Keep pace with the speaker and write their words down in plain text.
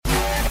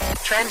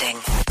trending.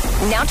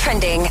 Now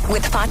trending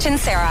with Foch and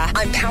Sarah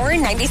on Power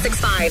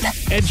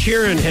 96.5. Ed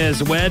Sheeran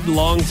has wed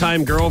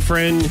longtime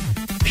girlfriend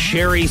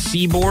Sherry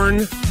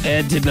Seaborn.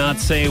 Ed did not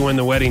say when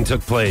the wedding took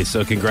place,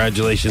 so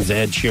congratulations to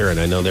Ed Sheeran.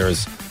 I know there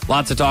was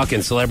lots of talk,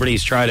 and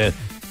celebrities try to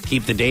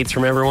keep the dates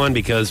from everyone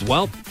because,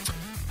 well,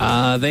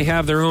 they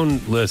have their own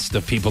list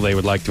of people they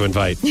would like to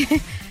invite.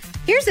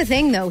 Here's the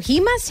thing, though. He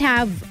must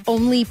have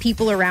only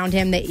people around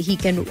him that he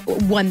can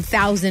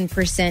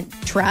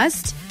 1,000%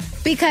 trust,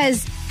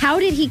 because how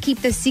did he keep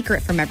this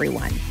secret from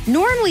everyone?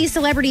 Normally,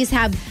 celebrities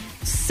have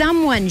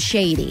someone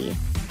shady.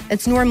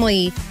 It's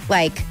normally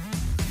like,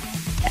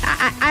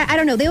 I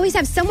don't know. They always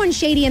have someone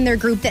shady in their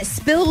group that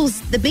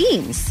spills the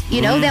beans, you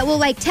know, that will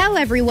like tell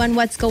everyone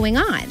what's going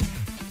on.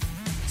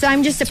 So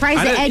I'm just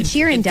surprised that Ed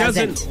Sheeran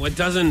doesn't. It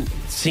doesn't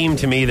seem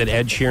to me that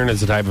Ed Sheeran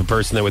is the type of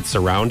person that would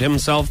surround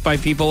himself by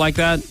people like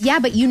that. Yeah,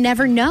 but you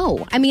never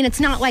know. I mean,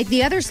 it's not like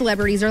the other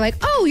celebrities are like,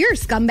 oh, you're a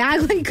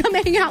scumbag, like, come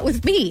hang out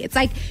with me. It's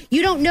like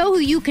you don't know who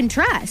you can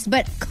trust.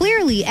 But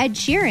clearly, Ed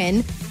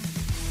Sheeran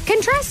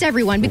can trust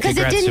everyone because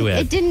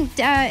it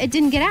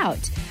didn't get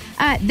out.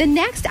 The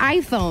next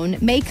iPhone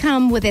may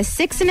come with a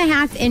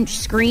 6.5-inch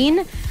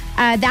screen.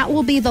 That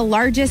will be the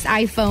largest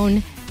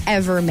iPhone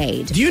ever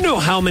made. Do you know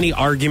how many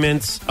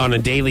arguments on a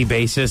daily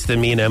basis that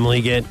me and Emily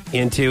get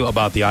into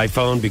about the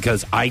iPhone?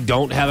 Because I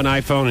don't have an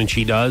iPhone and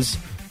she does.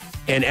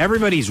 And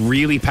everybody's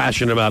really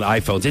passionate about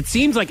iPhones. It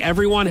seems like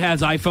everyone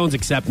has iPhones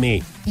except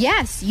me.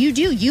 Yes, you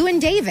do. You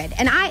and David.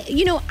 And I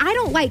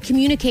don't like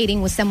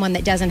communicating with someone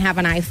that doesn't have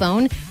an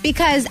iPhone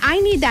because I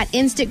need that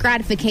instant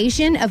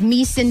gratification of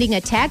me sending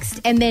a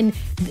text and then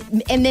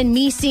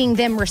me seeing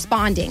them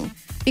responding.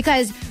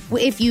 Because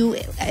if you,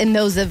 and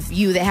those of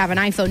you that have an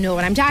iPhone know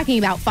what I'm talking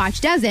about, Foch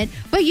doesn't,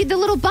 but the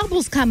little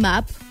bubbles come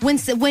up when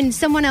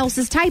someone else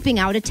is typing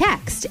out a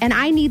text. And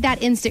I need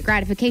that instant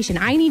gratification.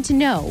 I need to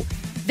know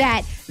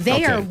that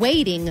they are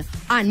waiting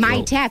on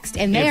my text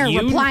and they are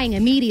replying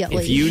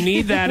immediately. If you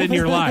need that in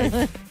your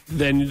life,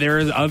 then there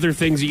are other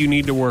things that you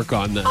need to work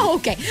on then. Oh,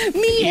 okay.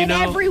 Me and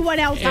everyone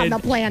else on the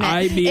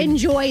planet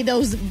enjoy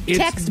those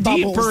text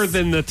bubbles. It's deeper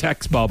than the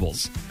text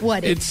bubbles.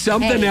 What is It's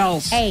something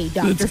else. Hey,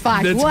 Dr.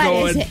 Fox,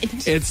 what is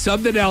it? It's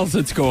something else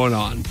that's going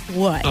on.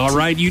 What? All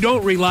right? You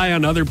don't rely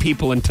on other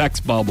people in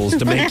text bubbles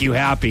to make you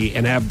happy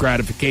and have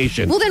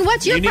gratification. Well, then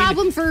what's your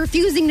problem for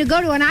refusing to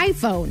go to an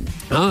iPhone?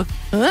 Huh?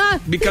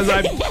 Because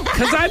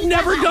I've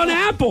never done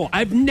Apple.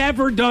 I've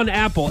never done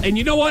Apple. And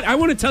you know what? I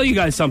want to tell you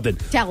guys something.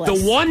 Tell us.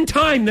 The one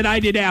time that I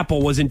did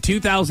Apple was in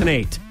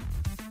 2008.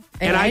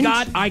 And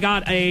I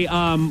got a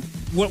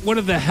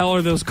what the hell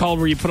are those called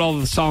where you put all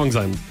the songs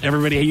on?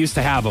 Everybody used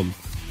to have them.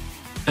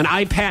 An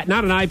iPad,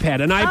 not an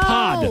iPad, an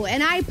iPod. Oh,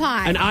 an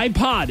iPod. An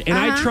iPod. And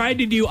I tried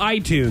to do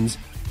iTunes,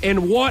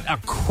 and what a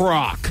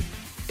crock.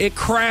 It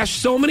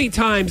crashed so many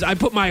times. I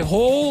put my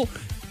whole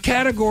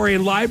category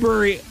and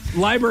library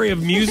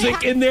of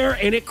music in there,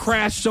 and it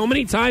crashed so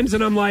many times,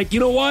 and I'm like, you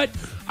know what?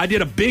 I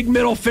did a big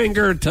middle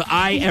finger to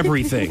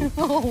everything.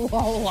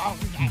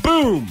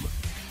 Boom!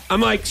 I'm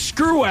like,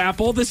 screw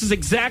Apple. This is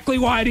exactly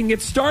why I didn't get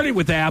started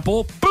with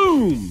Apple.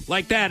 Boom!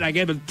 Like that. I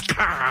gave it.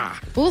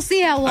 We'll see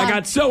how long. I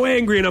got so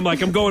angry, and I'm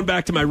like, I'm going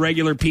back to my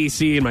regular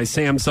PC and my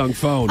Samsung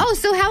phone. Oh,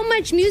 so how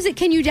much music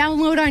can you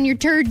download on your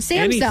turd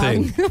Samsung?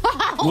 Anything.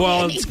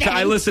 Well, anything.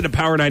 I listen to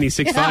Power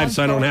 96.5,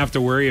 so I don't have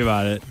to worry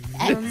about it.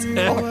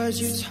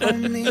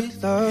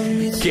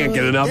 Can't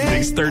get enough of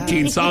these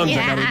 13 songs I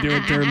got to do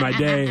it during my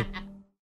day.